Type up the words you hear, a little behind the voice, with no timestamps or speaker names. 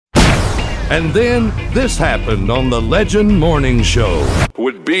And then this happened on the Legend Morning Show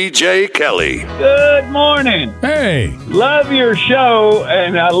with B.J. Kelly. Good morning. Hey. Love your show,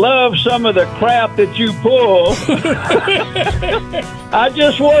 and I love some of the crap that you pull. I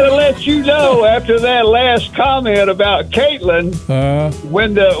just want to let you know, after that last comment about Caitlin,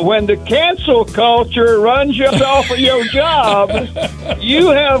 when the cancel culture runs you off of your job, you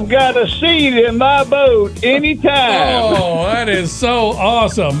have got a seat in my boat anytime. Oh, that is so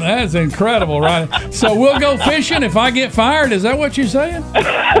awesome. That's incredible, right? So we'll go fishing if I get fired? Is that what you're saying?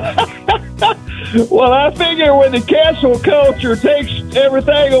 Well, I figure when the cancel culture takes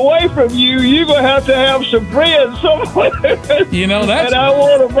everything away from you, you're going to have some friends somewhere. You know, that's... And I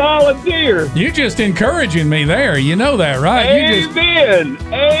want to volunteer. You're just encouraging me there. You know that, right? Amen.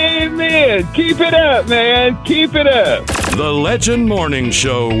 Amen. Keep it up, man. Keep it up. The Legend Morning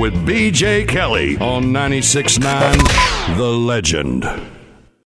Show with B.J. Kelly on 96.9 The Legend.